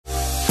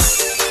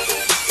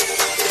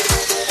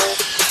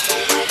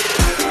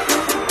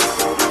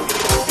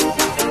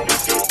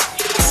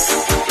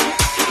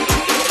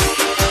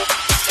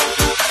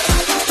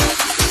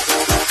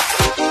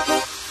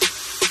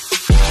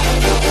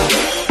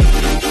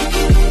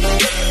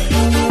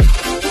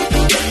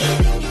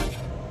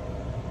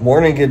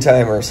Morning, good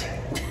timers.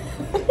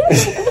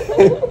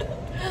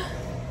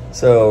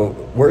 So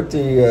we're at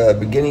the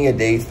beginning of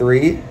day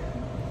 3,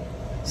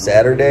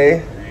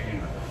 Saturday.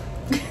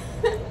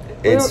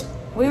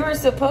 We were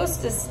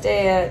supposed to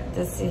stay at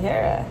the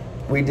Sierra.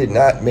 We did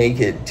not make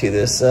it to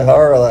the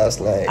Sahara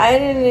last night. I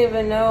didn't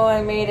even know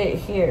I made it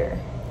here.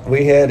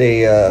 We had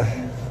a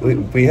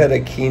we had a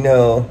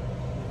Keno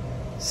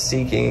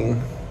seeking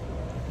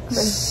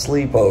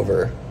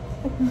sleepover,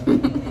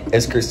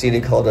 as Christina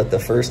called it, the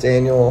first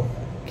annual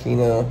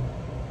Keno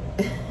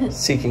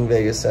Seeking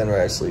Vegas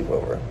Sunrise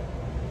sleepover.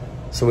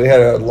 So we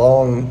had a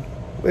long,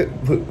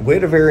 we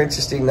had a very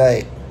interesting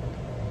night,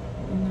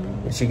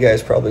 which you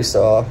guys probably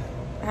saw.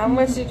 How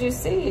much did you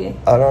see?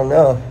 I don't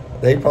know.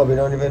 They probably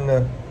don't even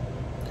know.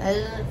 I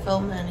didn't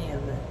film any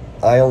of it.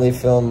 I only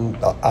filmed.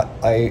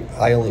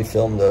 I only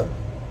filmed the.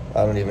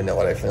 I don't even know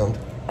what I filmed.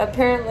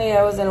 Apparently,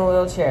 I was in a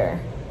wheelchair,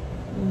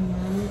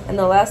 and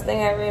the last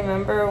thing I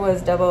remember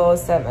was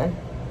 007.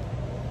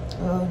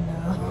 Oh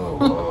no!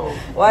 Oh,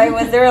 Why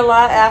was there a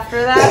lot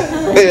after that?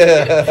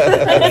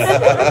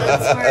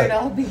 That's where it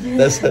all began.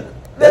 That's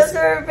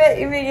where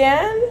it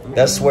began.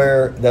 That's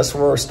where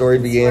our story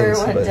begins.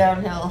 Where it went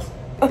downhill.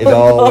 It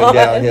all went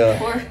downhill.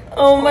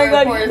 Oh my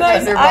God, you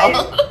guys!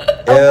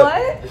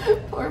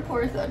 What?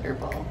 Poor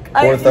Thunderball.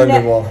 Poor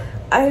Thunderball.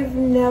 I've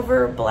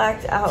never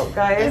blacked out,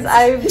 guys.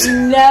 I've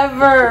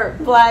never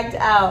blacked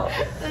out.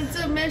 That's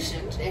a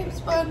mission James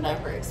Bond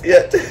never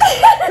expected. Yeah.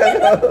 I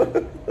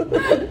know.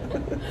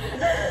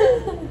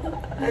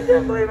 I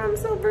can't believe I'm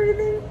still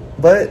breathing.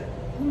 But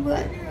I'm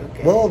glad you're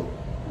okay. well,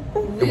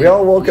 we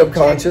all woke up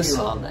conscious.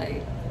 All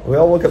night. We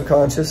all woke up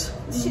conscious.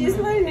 She's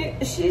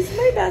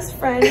my best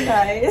friend,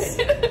 guys.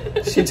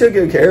 She took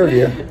good care of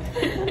you.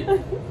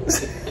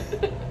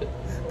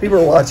 People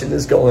are watching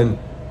this going,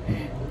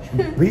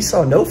 we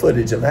saw no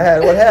footage of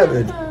that. What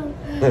happened?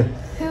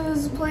 It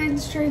was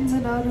planes, trains,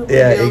 and automobiles.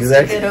 Yeah,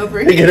 exactly. To get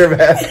over to get her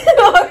back.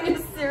 Are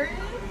you serious?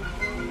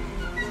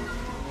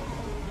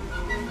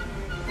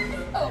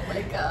 Oh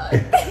my God.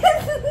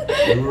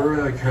 we were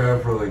in a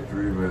cab for like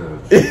 3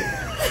 minutes.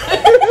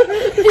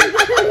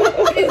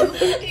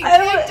 He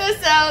kicked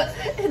us out,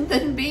 and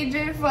then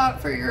BJ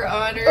fought for your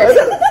honor.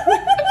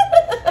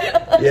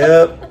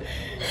 Yep.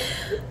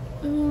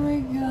 Oh my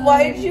God.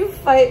 Why did you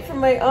fight for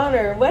my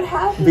honor? What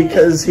happened?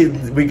 Because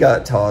we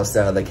got tossed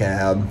out of the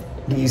cab.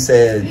 He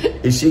said,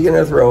 "Is she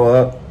gonna throw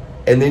up?"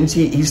 And then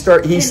he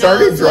started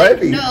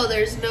driving. Like, no,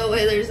 there's no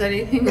way there's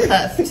anything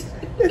left.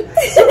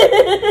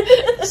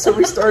 So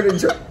he started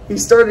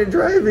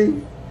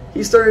driving.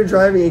 He started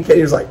driving, and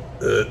Katie was like,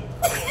 Ugh.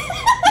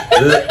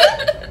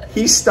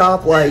 He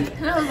stopped like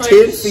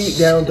 10 feet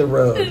down the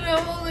road. And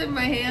I'm holding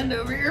my hand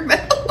over your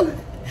mouth.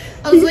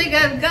 I was like,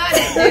 I've got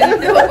it,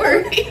 dude. Don't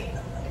worry.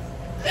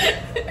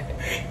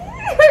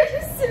 Are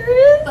you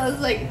serious? I was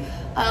like,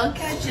 I'll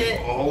catch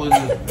it. All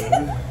in the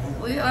bed.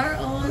 We are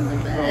all in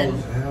the bed.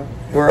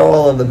 We're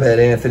all in the bed,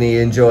 Anthony.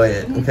 Enjoy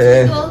it,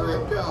 okay? All the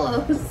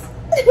pillows.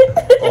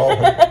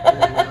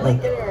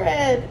 Look at her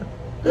head.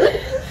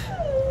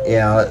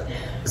 Yeah.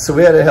 So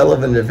we had a hell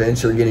of an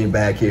adventure getting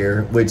back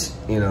here, which,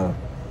 you know,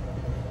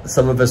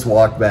 some of us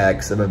walked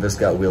back, some of us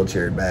got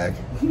wheelchaired back.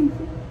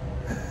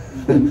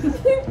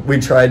 We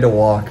tried to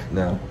walk,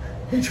 no.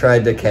 We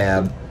tried to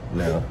cab,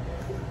 no.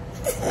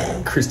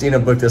 Christina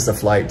booked us a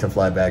flight to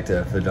fly back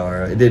to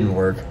Vidara. It didn't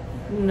work.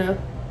 No.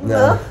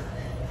 No.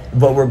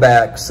 But we're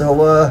back,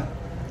 so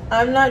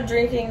I'm not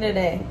drinking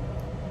today.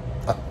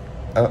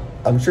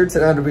 I'm sure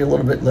tonight will be a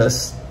little bit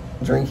less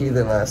drinky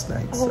than last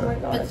night. Oh so. my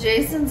God. But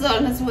Jason's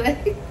on his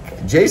way.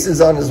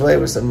 Jason's on his way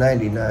with some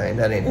 99.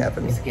 That ain't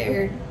happening. I'm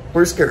scared.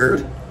 We're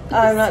scared.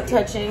 I'm not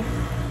touching.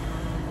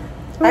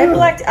 I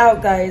blacked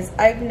out, guys.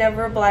 I've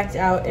never blacked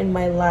out in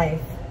my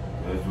life.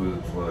 That's what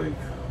it's like.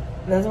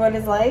 That's what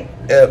it's like?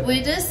 Yep.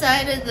 We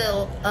decided that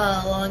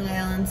Long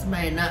Island's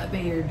might not be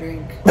your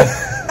drink.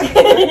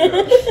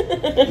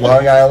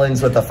 Long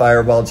Island's with a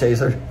fireball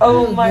chaser.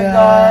 Oh my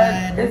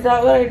God. Is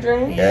that what I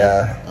drank?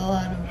 Yeah. A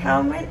lot of them.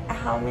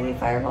 How many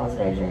fireballs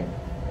did I drink?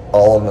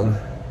 All of them.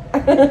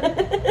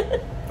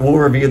 We'll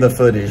review the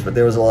footage, but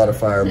there was a lot of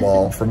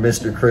fireball from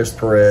Mr. Chris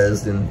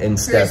Perez and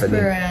Stephanie.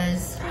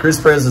 Chris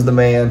Perez is the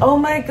man. Oh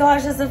my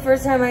gosh, that's the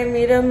first time I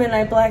meet him and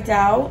I blacked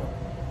out.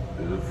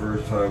 It's the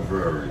first time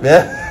for everything.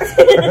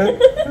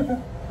 Yeah.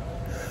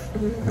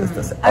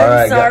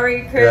 I'm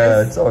sorry, Chris.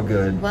 Yeah, it's all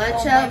good.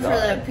 Watch out for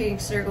that pink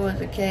circle with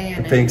the K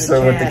in it. Pink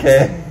circle with the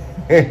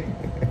K.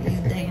 He's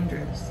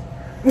dangerous.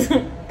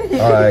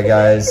 All right,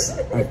 guys.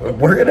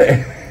 We're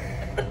gonna.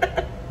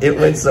 It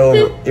went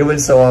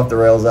so off the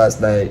rails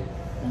last night,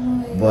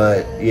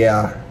 but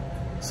yeah.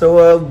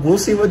 So we'll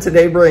see what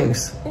today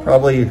brings.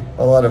 Probably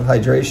a lot of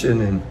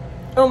hydration and.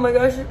 Oh my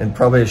gosh. And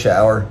probably a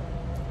shower.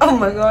 Oh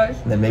my gosh.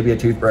 And then maybe a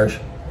toothbrush.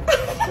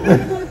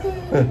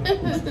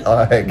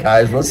 All right,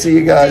 guys. We'll see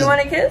you guys. Do you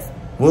want a kiss?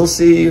 We'll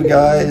see you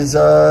guys.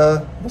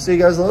 We'll see you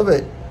guys a little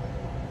bit.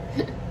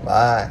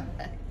 Bye.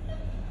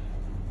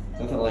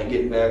 Nothing like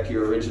getting back to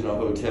your original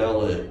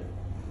hotel at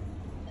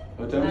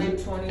what time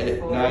is it? At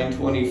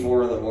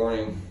 9:24 in the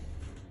morning.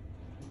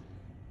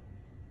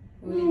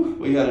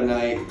 We had a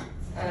night.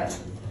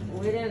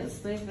 We didn't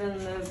sleep in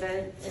the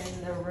bed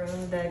in the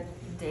room that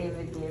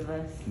David gave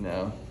us.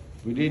 No.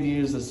 We did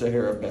use the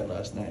Sahara bed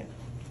last night.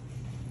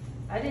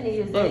 I didn't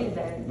use any Look,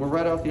 bed. we're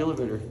right off the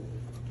elevator.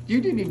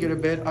 You didn't even get a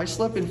bed. I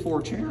slept in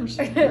 4 chairs.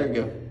 There you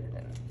go.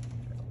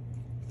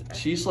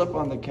 She slept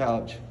on the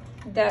couch.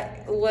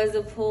 That was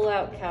a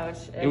pull-out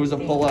couch. It was a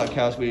pull-out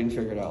couch. We didn't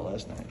figure it out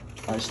last night.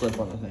 I slept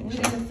on the thing. We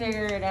didn't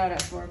figure it out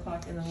at 4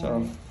 o'clock in the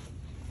morning. So,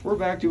 we're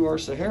back to our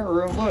Sahara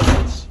room. Look,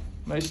 it's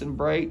nice and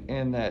bright,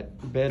 and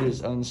that bed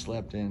is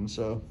unslept in,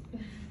 so.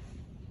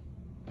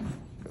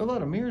 A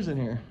lot of mirrors in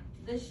here.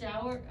 The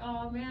shower,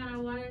 oh man, I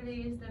wanted to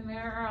use the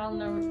mirror on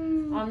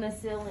the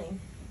ceiling.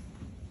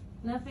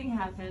 Nothing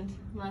happened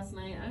last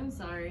night. I'm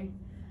sorry.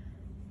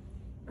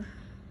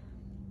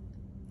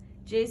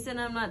 Jason,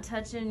 I'm not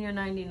touching your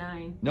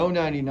 99. No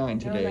 99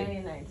 today. No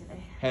 99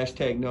 today.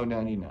 Hashtag no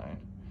 99.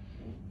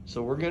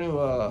 So we're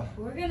gonna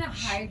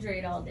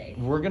hydrate all day.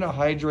 We're gonna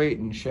hydrate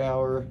and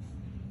shower.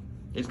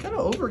 It's kind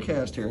of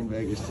overcast here in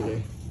Vegas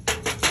today.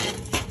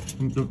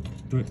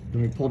 Let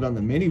me pull down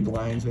the mini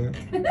blinds here.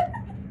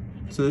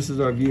 So this is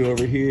our view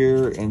over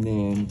here, and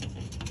then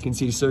you can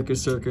see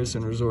Circus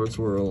and Resorts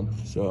World.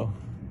 So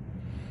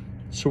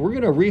we're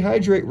gonna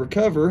rehydrate,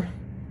 recover.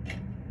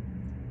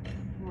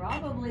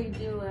 Probably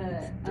do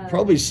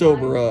probably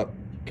sober up,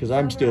 because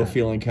I'm still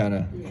feeling kind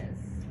of. Yes.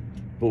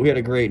 But we had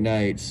a great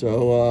night,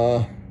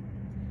 so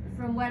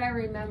from what I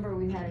remember,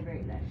 we had a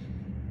great night.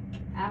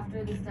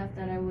 After the stuff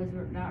that I was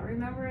not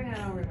remembering, I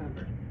don't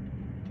remember.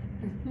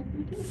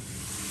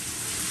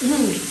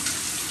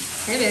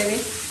 Hey,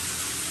 baby.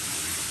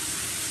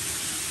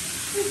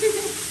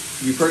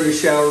 You've heard of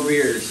shower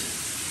beers.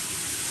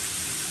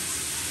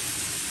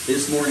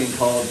 This morning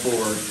called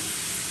for,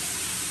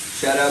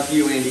 shout out to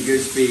you, Andy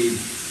Goodspeed.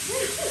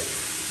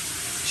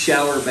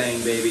 Shower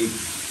bang, baby.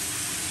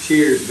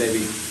 Cheers,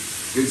 baby.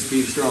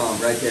 Goodspeed strong,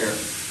 right there.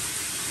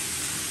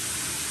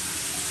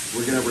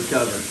 We're gonna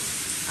recover.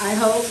 I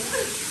hope.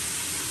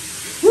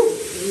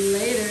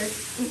 Later.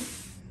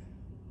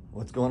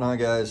 What's going on,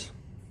 guys?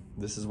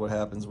 This is what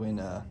happens when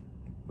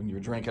you're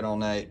drinking all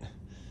night.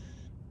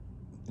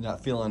 You're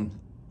not feeling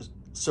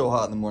so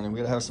hot in the morning. We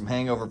gotta have some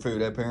hangover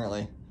food,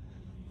 apparently.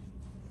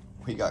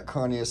 We got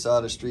carne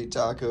asada, street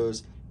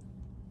tacos,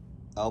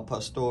 al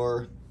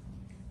pastor,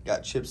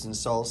 got chips and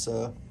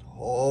salsa.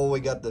 Oh, we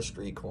got the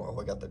street corn.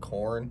 We got the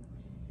corn.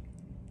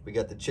 We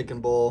got the chicken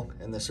bowl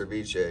and the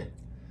ceviche.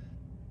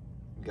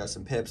 We got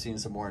some Pepsi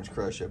and some Orange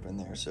Crush up in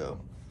there,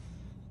 so.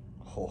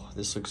 Oh,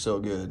 this looks so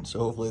good. So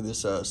hopefully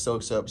this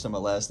soaks up some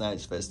of last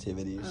night's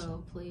festivities.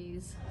 Oh,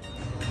 please.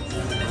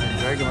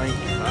 Dragon Link,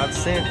 5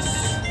 cents.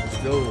 Let's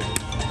go.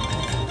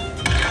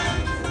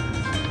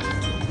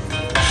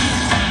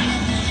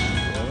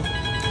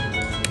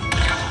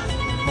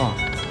 Come on.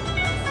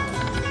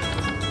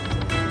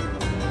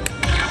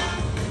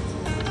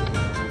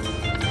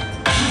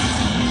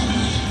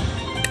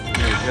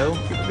 There you go.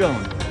 Keep it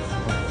going.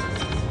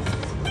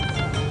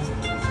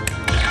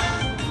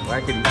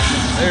 Wackety.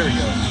 There we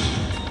go.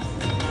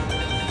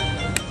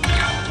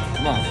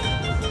 Come on.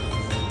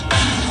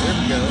 There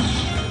we go.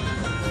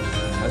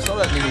 I saw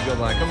that mini go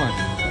by. Come on.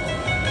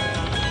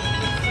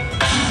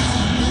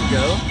 There we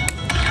go.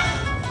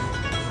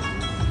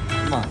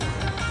 Come on.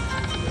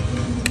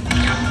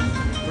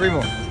 3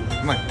 more.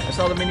 Come on. I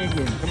saw the mini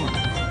again. Come on.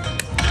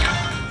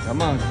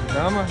 Come on.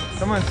 Come on.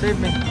 Come on. Save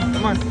me.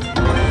 Come on.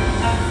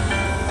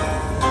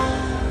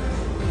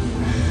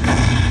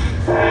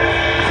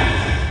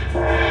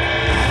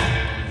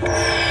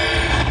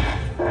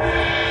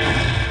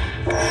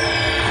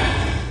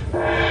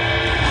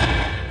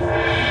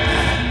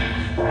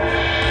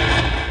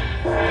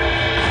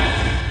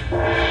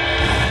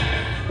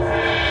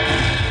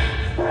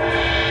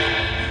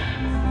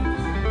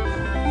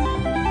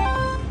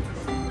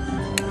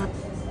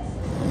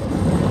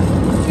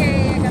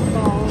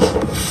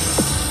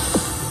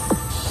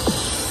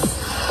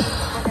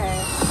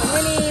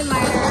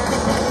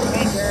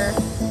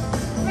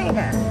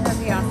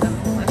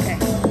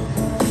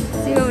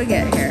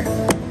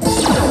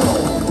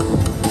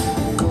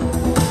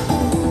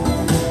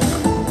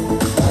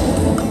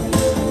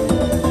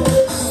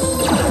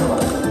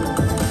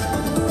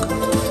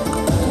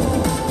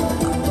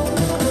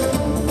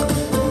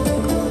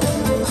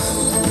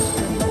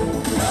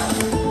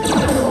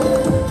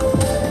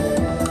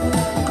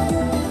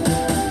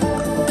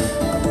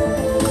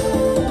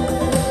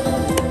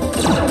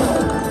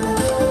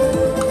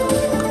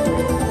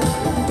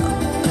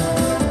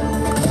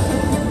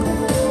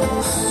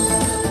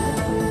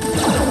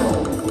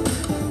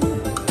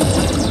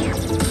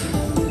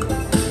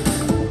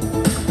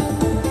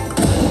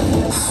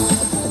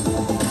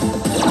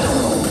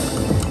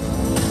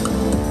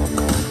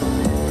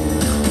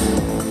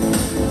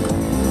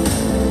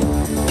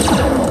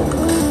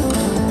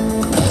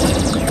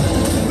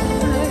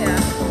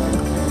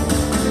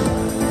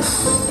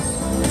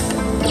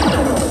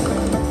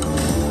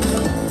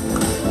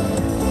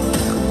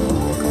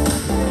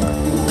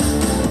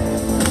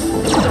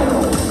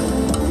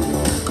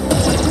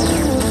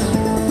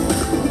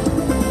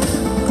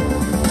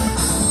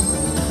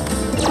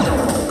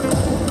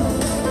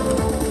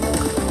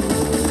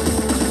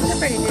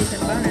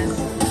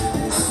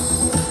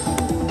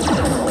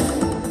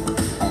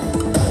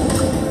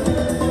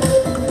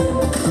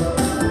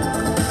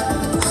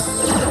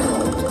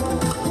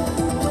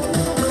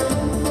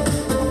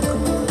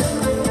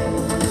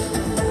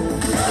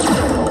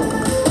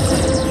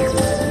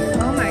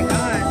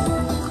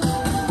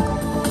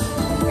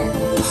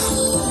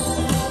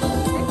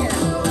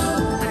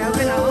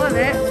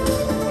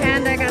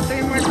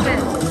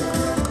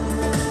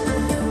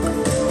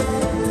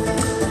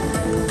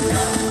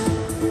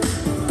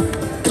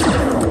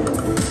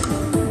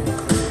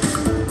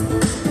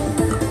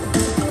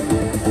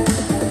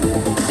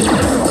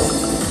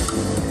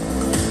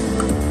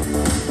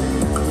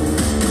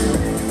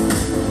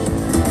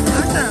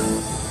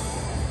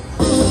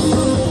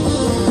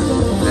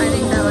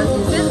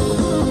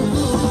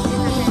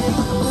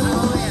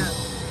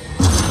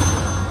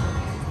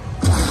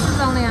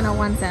 only on a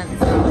 1 cent.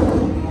 So.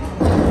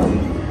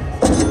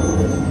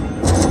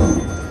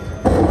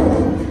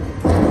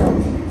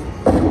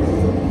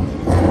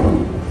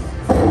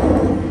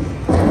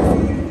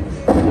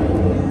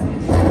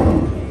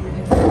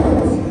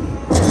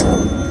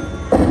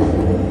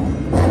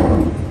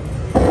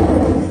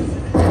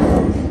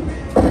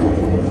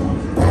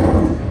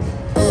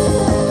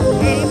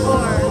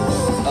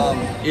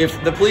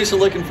 If the police are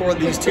looking for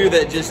these two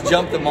that just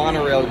jumped the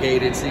monorail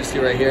gate, it's these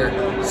two right here.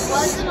 It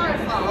wasn't our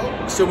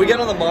fault. So we got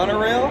on the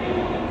monorail,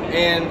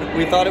 and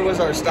we thought it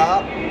was our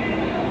stop,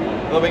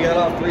 but we got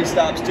off 3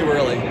 stops too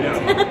early.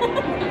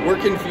 Yeah.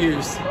 We're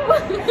confused. No,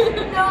 but the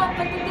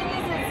thing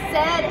is, it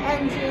said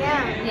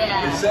MGM.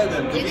 Yeah. It said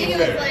that. Do you think it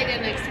was like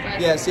an express?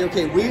 Yeah, see,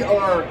 okay, we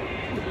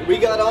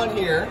got on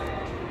here,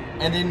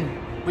 and then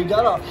we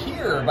got off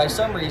here by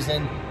some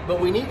reason, but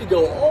we need to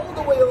go all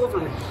the way over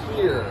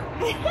here.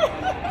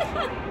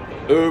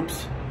 Oops.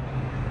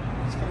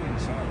 It's coming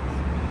south.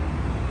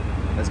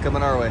 That's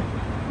coming our way.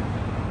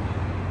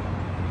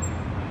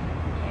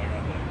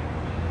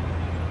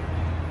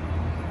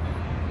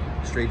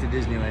 Straight to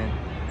Disneyland.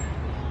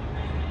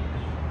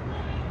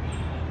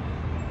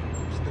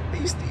 It's the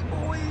Beastie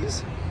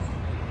Boys.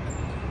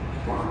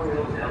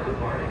 Monorail now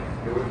departing,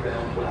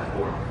 northbound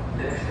platform.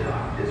 Next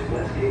stop is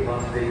Westgate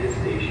Las Vegas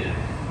Station.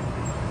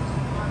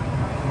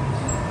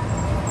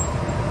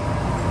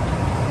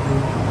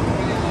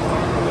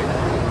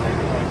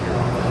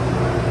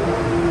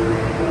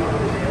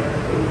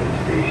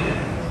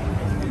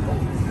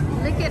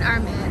 Look at our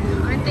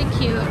men. Aren't they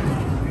cute?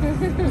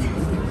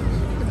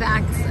 The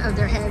backs of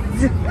their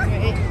heads.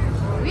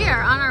 We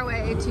are on our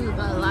way to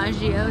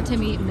Bellagio to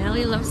meet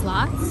Meli Loves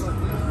Lots.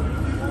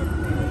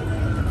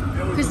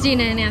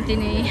 Christina and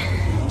Anthony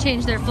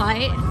changed their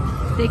flight.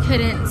 They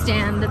couldn't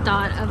stand the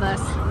thought of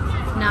us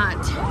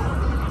not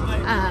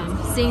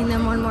seeing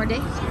them one more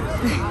day.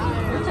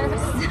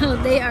 So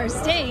they are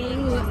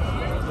staying,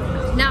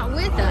 not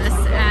with us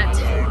at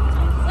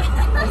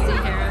the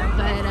Sahara,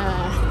 but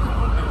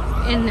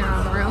in their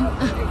own room.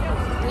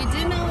 We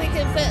do know we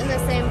can fit in the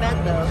same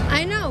bed though.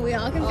 I know, we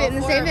all can fit in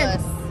the same bed.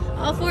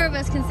 All 4 of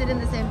us can sit in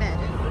the same bed.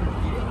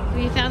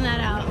 We found that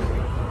out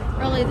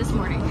early this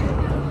morning. We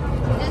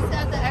just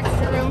got the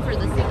extra room for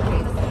the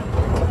suitcase.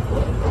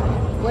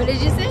 What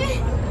did you say?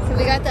 So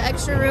we got the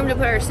extra room to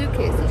put our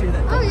suitcases in.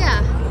 Oh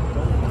yeah.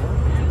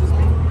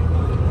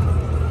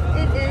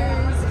 It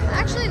is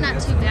actually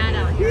not too bad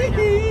out here right now.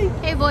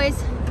 Hey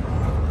boys.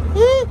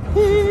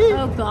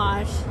 Oh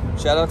gosh.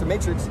 Shout out to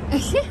Matrix. What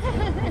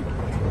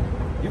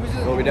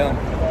are we doing?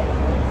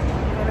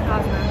 Go to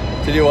Cosmo.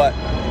 To do what? To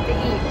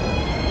eat.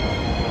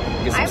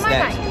 Get some I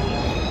snacks.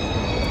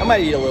 might I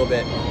might eat a little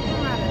bit.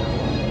 not.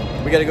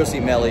 We gotta go see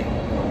Meli.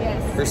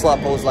 Yes. Her slot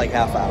pulls like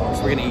half hour,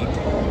 so we're gonna eat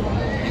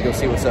and go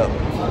see what's up.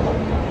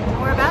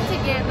 We're about to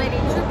get Lady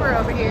Trooper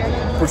over here.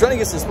 We're trying to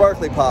get some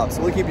sparkly pops,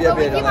 so we'll keep you But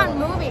we updated keep on on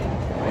that. moving.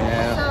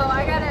 Yeah. So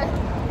I gotta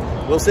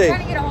We'll see. try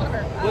to get a hold of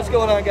her. What's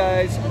going on,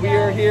 guys? We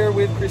are here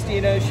with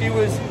Christina. She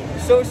was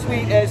so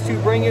sweet as to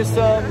bring us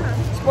some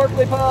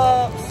sparkly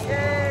pops.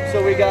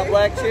 So we got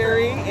black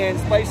cherry and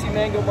spicy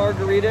mango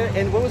margarita.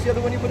 And what was the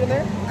other one you put in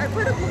there? I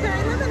put a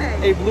blueberry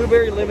lemonade. A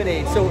blueberry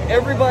lemonade. So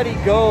everybody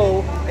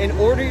go and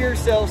order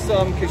yourself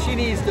some, because she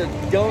needs to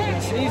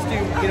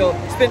you know,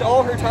 spend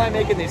all her time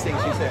making these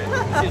things, she said.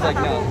 She's like,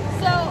 no.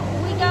 So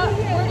we go,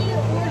 where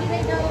do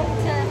they go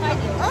to find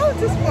you? Oh,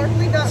 to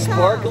sparkly.com.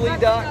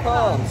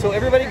 Sparkly.com. So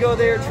everybody go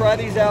there, try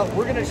these out.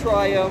 We're gonna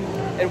try them,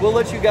 and we'll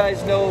let you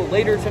guys know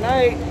later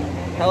tonight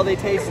how they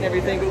taste and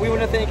everything. But we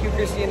want to thank you,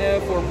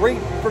 Christina, for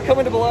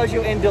coming to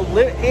Bellagio and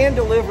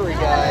delivery,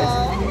 guys.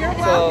 You're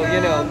So welcome. you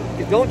know,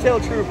 don't tell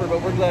Trooper,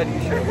 but we're glad you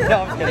showed.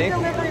 No, I'm I'm kidding. the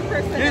delivery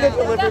person. You're the now.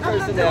 delivery I'm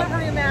person the now.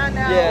 delivery man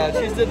now. Yeah,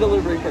 she's the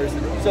delivery person.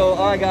 So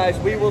all right, guys,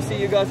 we will see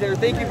you guys there.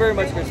 Thank you very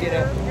much,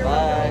 Christina.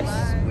 Bye.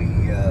 We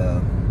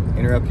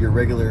interrupt your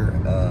regular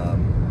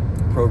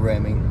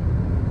programming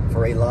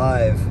for a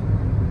live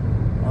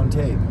on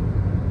tape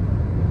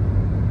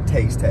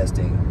taste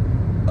testing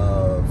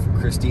of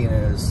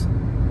Christina's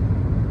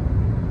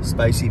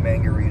spicy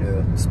mango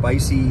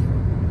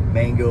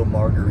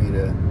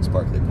margarita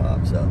sparkly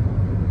pop. So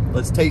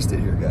let's taste it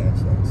here, guys.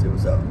 So let's see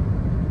what's up.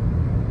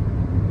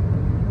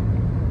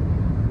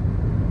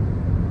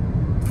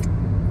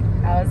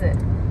 How is it?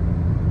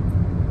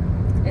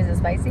 Is it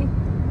spicy?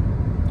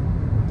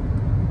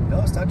 No,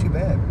 it's not too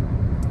bad.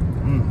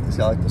 It's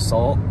got like the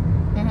salt.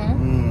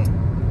 Mm-hmm.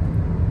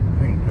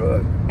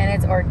 Good. And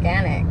it's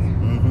organic.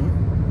 Mm-hmm.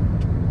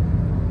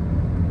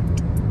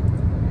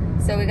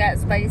 So we got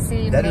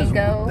spicy That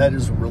mango.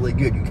 is really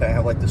good. You kind of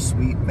have like the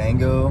sweet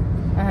mango,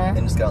 Uh-huh. and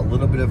it's got a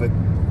little bit of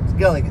it's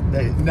got like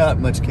not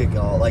much kick at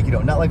all. Like, you know,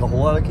 not like a whole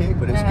lot of kick,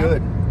 but it's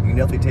good. You can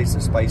definitely taste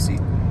the spicy.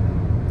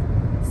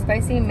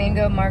 Spicy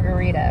mango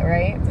margarita,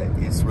 right?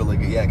 It's really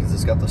good, yeah, because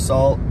it's got the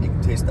salt. You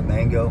can taste the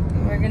mango.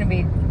 We're gonna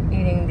be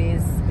eating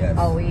these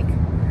all week.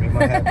 We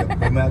might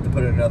have to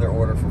put in another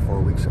order for 4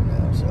 weeks from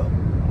now. So,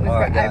 all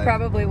right, guys. I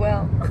probably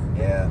will.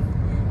 Yeah,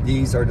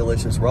 these are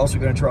delicious. We're also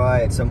going to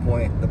try at some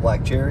point the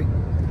black cherry.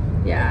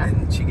 Yeah.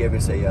 And she gave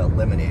us a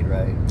lemonade,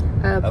 right?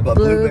 A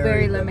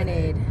blueberry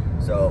lemonade.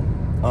 So,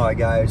 all right,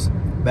 guys,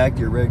 back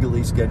to your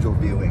regularly scheduled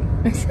viewing.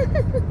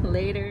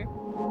 Later.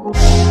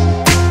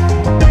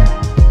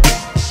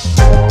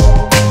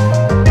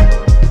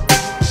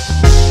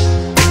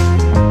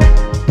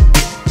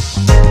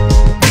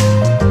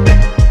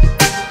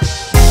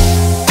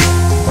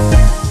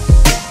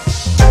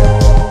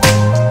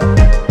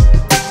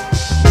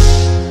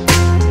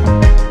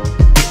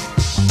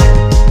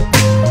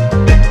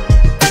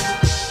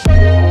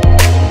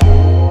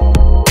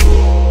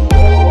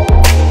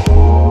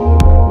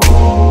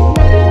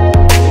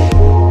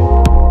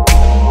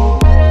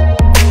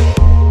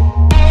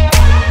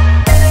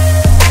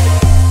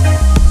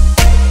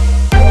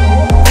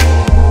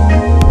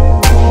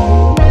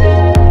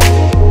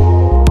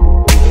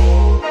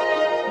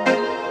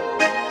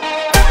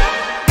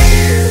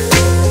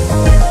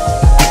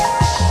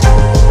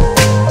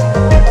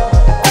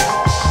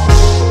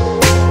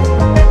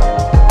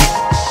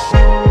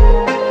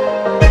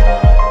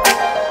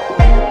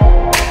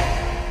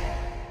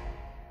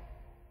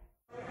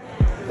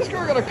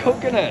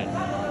 Coconut.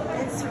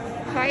 It's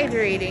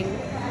hydrating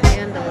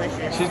and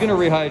delicious. She's gonna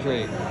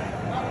rehydrate.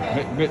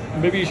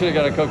 Maybe you should have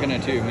got a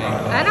coconut too, man.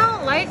 I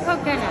don't like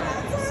coconut.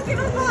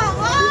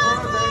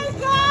 Oh my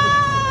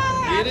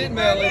God! Get it,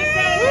 Melly.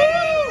 Yeah.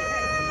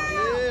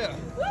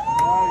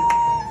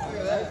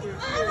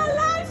 I'm a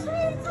live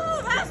stream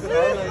too. That's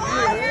sweet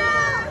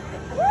fire.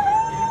 Woo!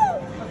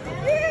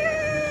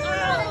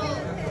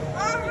 Yeah.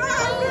 All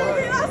right,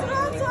 baby. That's what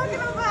I'm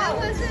talking about.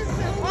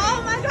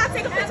 Oh my God!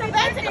 Take a picture,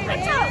 man. Take a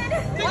picture.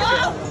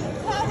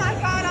 Oh my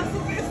God! I'm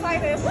super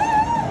excited. Woo!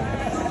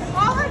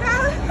 Oh my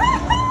God!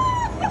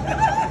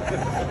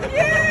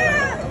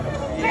 Yeah.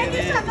 Thank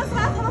you, Chef. That's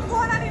what I'm for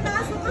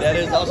 $4.99. That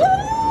is awesome.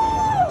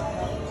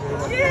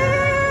 Woo!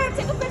 Yeah.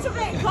 Take a picture,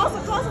 man.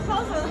 Closer. Closer.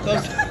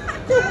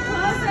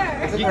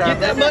 Get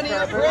that money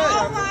up Oh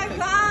front. my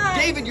God!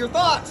 David, your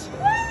thoughts?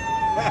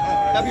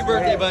 Happy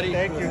birthday, buddy.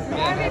 Thank you.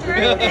 Happy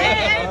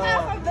birthday!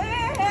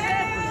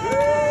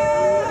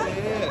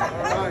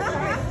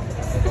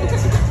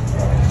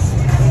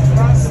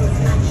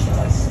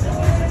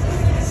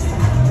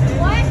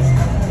 What?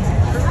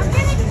 I'm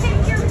gonna kick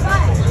your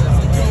butt.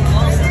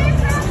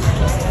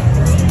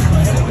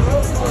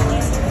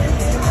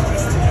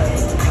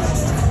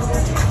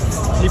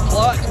 The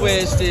plot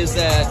twist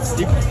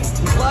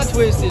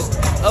is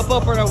up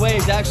on our way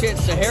is actually at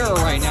Sahara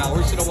right now.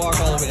 We're just gonna walk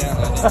all the way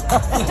down there.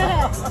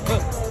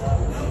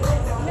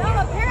 No,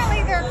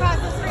 apparently they're across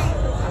the street.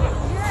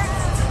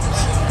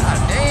 God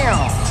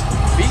damn.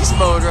 Beast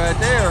mode right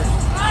there.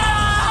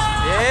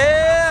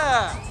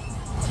 Yeah.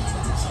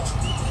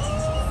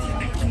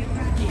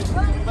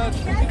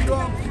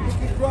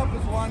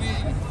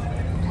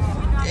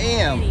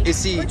 Damn.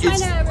 We're trying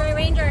to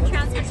arrange our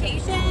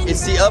transportation.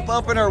 It's the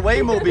up and our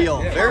way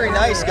mobile. Very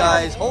nice,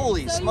 guys.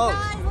 Holy smokes.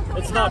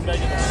 It's not big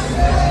enough.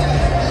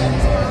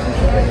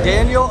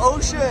 Daniel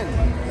Ocean,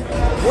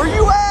 where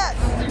you at?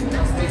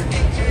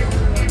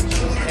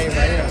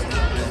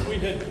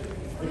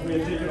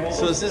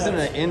 So this isn't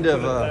an end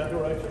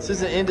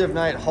of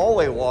night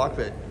hallway walk,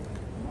 but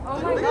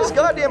look at this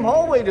goddamn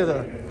hallway to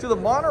the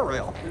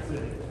monorail.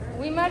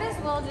 We might as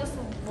well just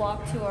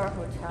walk to our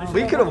hotel.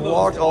 We could have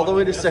walked all the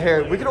way to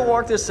Sahara. We could have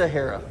walked to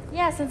Sahara.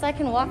 Yeah, since I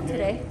can walk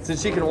today.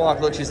 Since she can walk,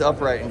 look, she's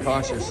upright and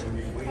conscious.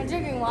 I'm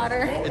drinking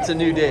water. It's a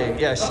new day.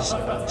 Yeah, she's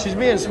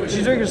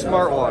drinking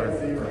smart water.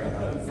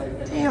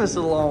 Damn, it's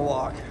a long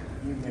walk.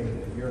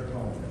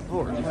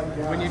 Lord,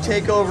 when you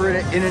take over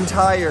an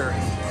entire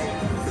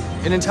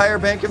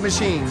bank of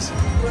machines.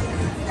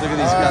 Look at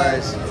these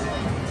guys.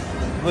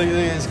 Look at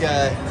this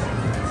guy.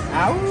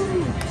 Ow.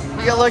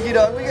 We got Lucky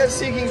Dog. We got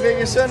Seeking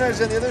Vegas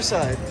Sunrise on the other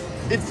side.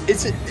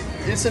 It's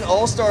an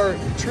all-star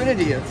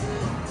trinity of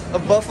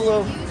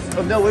Buffalo.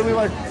 What do we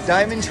want?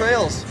 Diamond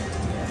Trails.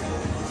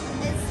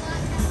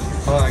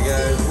 All right,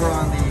 guys, we're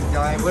on the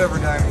whatever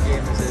diamond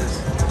game this is.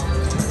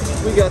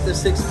 We got the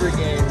 6 free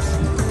games.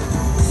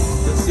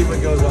 Let's see what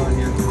goes on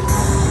here.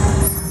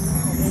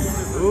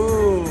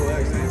 Ooh,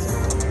 excellent.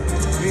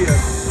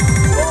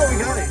 Oh, we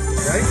got it,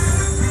 right?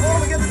 Oh,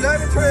 we got the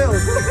diamond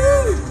trails.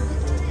 Woohoo!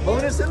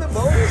 Bonus in the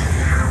bonus.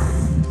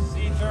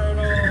 Sea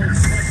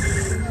turtles.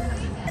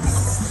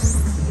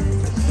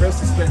 Press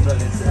the spin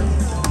button, it says.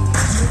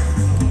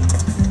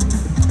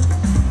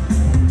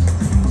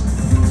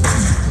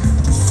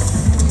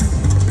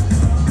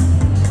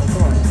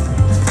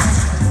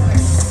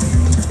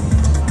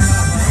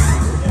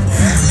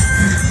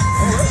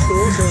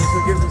 So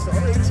it gives us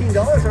 $18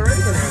 already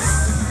in there.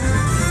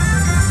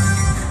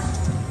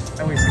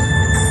 And we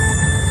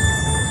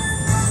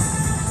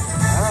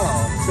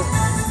wow, so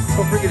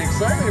freaking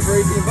excited for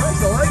 $18. I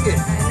like it. I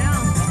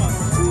know.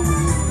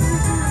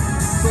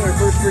 It's our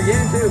first free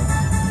game too.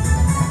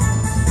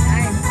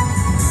 Nice.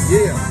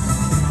 Yeah.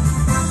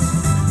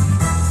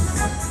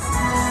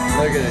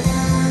 Look at it.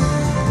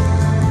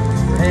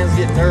 Her hand's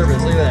getting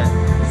nervous. Look at that.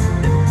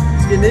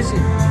 It's getting itchy.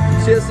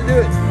 She has to do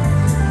it.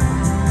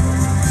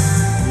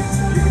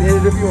 You can hit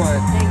it if you want.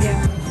 Thank you.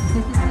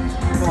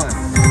 Come on.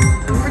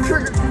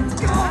 Trigger.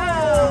 Go!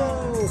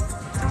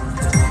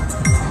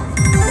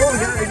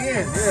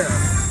 again, yeah.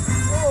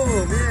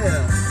 Oh,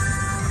 yeah.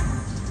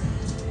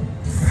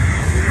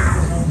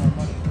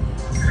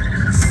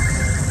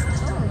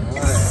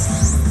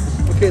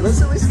 Alright. Okay,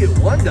 let's at least get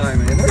one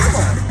diamond in there. Come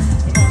on.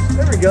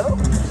 There we go.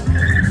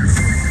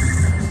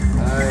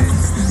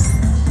 Nice.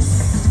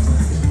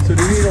 So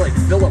do we need to like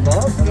fill them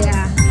up?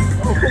 Yeah.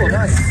 Oh, cool,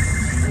 nice.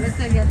 Let's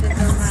not get this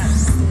so much.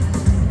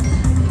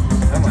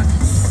 Come on.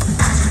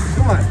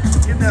 Come on.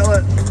 Get that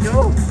last.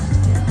 Go.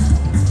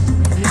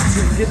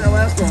 Get that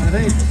last one, I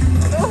think.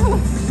 Oh.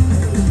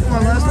 Come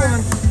on, last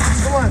one.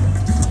 Come on.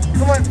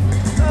 Come on.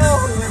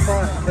 Oh, it went by.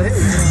 But hey,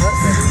 that's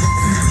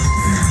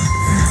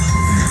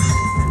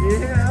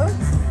yeah.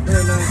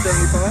 And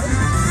 975.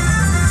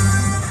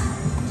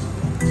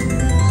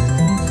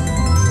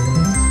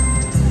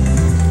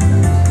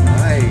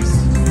 Nice.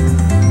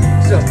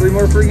 So 3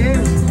 more free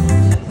games.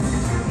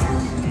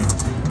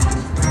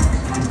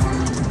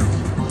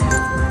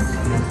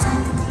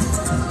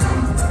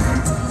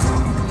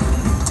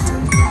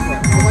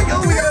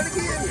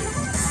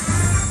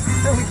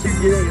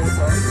 Yeah, that's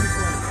awesome.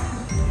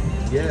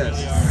 Yes.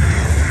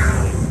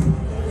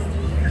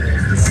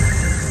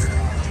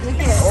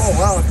 Oh,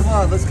 wow. Come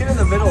on. Let's get in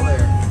the middle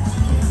there.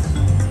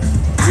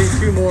 We need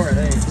 2 more, I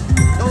think.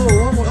 Oh,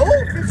 1 more. Oh,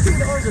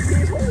 $15 a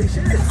piece. Holy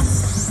shit.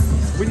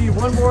 We need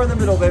 1 more in the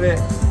middle, baby.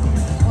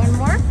 1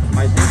 more?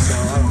 I think so.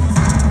 I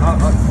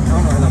don't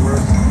know how that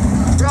works.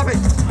 Drop it.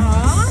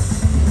 Aww.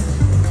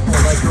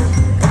 Oh, like,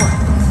 come on.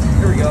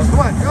 Here we go.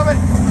 Come on. Drop it.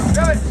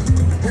 Drop it.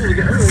 Oh, we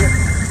got.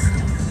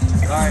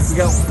 All right,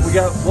 we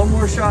got 1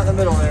 more shot in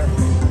the middle there.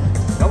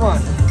 Come on.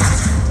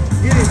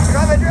 Get it.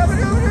 Drop it, drop it,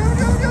 drop it,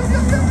 drop it, drop it, drop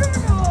it, drop it.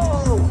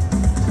 Oh!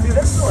 Dude,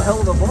 that's still a hell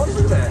of a bonus.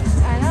 Look at that.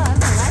 I know,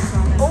 that's a nice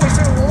one. Oh, we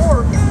still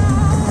more.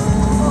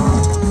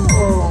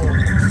 Oh.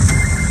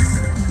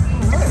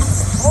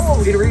 Nice. Oh,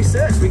 it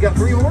resets. We got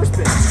 3 more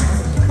spins.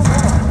 Come on.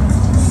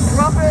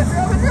 Drop it,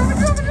 drop it, drop it,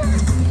 drop it, drop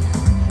it.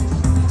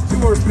 2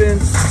 more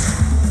spins.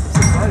 That's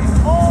exciting.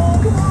 Oh,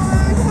 come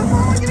on, come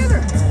on, get in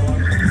there.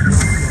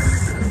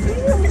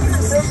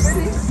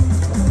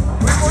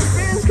 3 more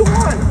spins, come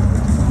on!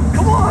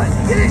 Come on,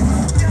 get it!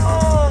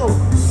 No!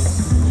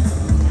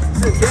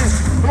 6, 10,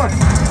 come on!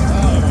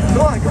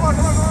 Come on, come on,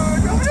 come on,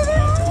 come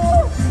on!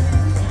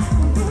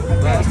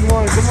 Last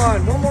one, come on,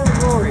 1 more to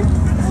glory! 1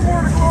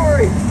 more to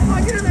glory! Come on,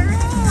 get in there! Oh!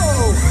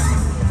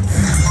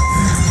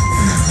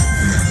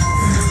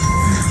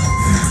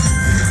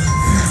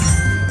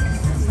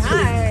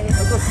 Nice!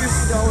 That's a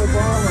 $50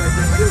 bomb right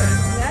there, look at that!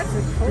 That's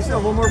cool. We still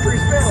have 1 more free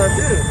spin left,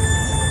 too!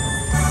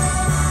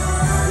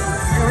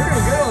 We're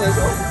doing good on this.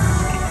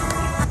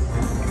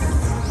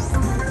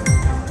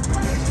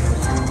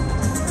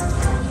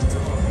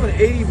 Put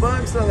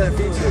 $80 on that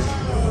feature.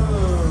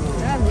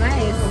 That's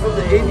nice. I put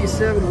the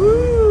 87.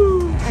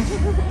 Woo!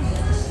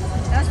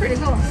 That's pretty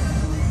cool.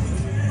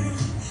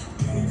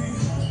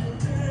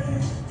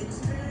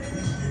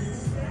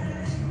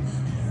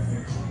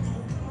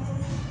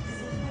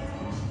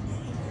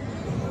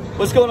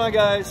 What's going on,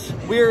 guys?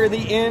 We're at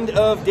the end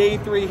of day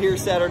 3 here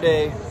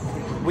Saturday.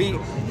 We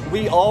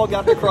all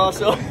got to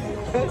cross over.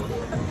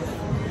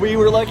 We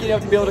were lucky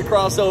enough to be able to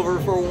cross over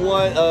for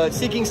one.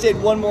 Seeking stayed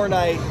 1 more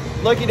night.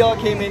 Lucky Dog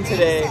came in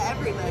today.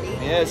 Everybody.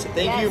 Yes,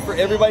 thank you for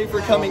everybody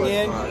for coming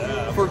in.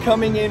 For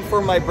coming in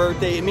for my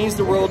birthday. It means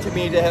the world to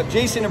me to have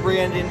Jason and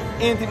Brandon,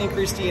 Anthony and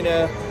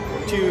Christina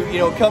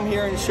to come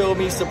here and show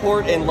me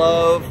support and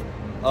love.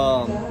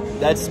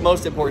 That's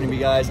most important to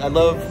me, guys. I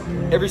love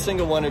every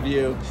single one of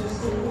you.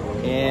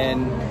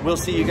 And we'll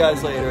see you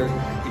guys later,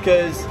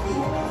 because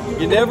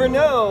you never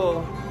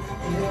know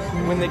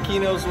when the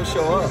Kenos will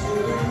show up.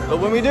 But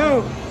when we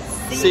do,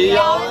 see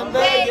y'all in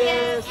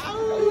Vegas.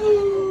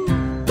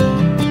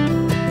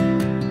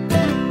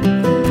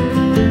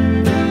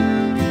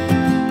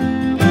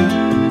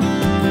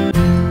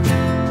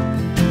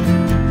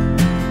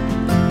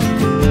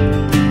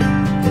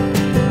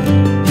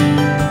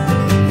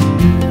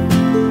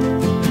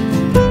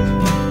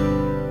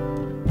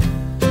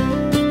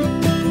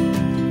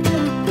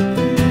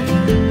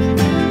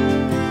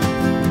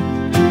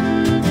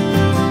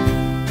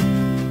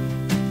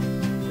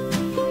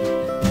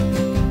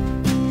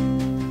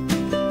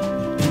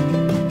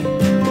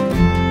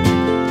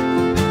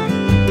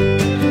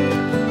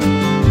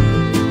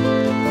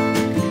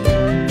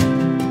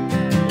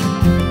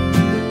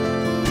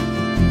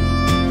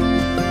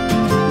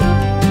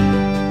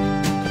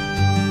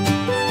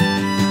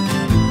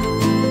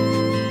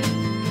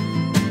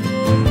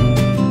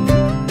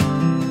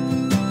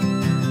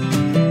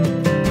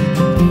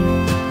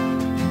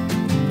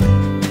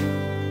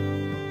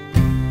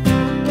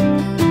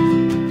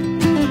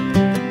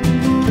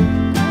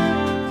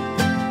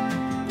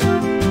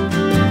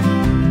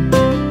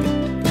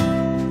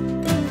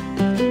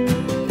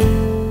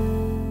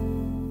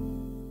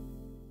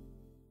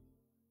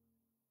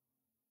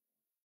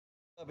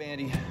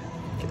 Andy,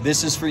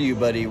 this is for you,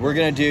 buddy. We're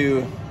gonna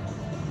do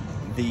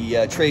the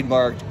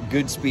trademarked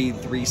Good Speed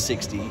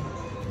 360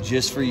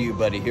 just for you,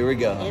 buddy. Here we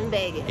go. In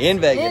Vegas. In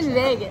Vegas. In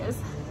Vegas.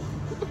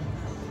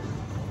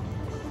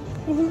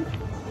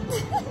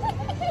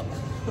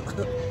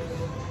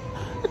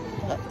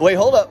 Wait,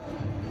 hold up.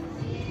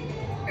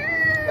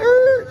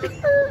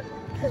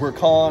 We're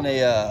calling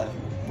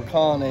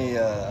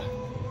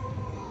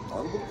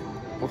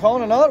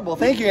an audible.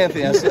 Thank you,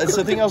 Anthony. That's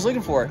the thing I was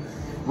looking for.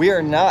 We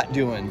are not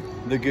doing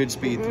the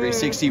Goodspeed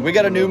 360. We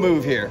got a new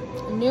move here.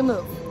 A new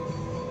move.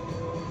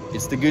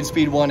 It's the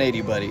Goodspeed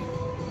 180, buddy.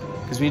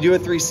 Because when you do a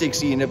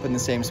 360, you end up in the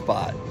same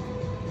spot.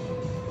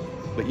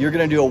 But you're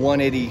gonna do a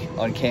 180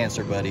 on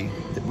cancer, buddy.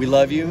 We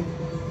love you,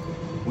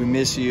 we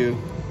miss you,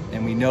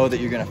 and we know that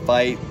you're gonna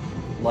fight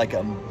like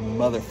a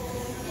mother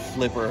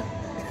flipper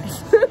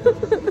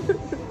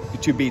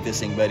to beat this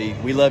thing, buddy.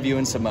 We love you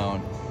and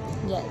Simone.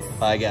 Yes.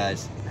 Bye,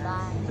 guys.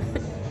 Bye.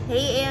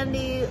 Hey,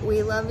 Andy,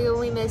 we love you and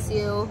we miss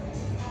you.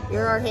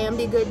 You're our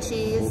Hamdy good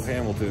cheese.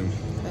 Hamilton.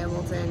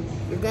 Hamilton,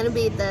 you're gonna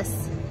beat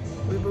this.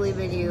 We believe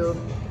in you,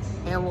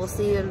 and we'll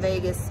see you in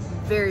Vegas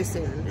very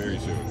soon. Very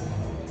soon.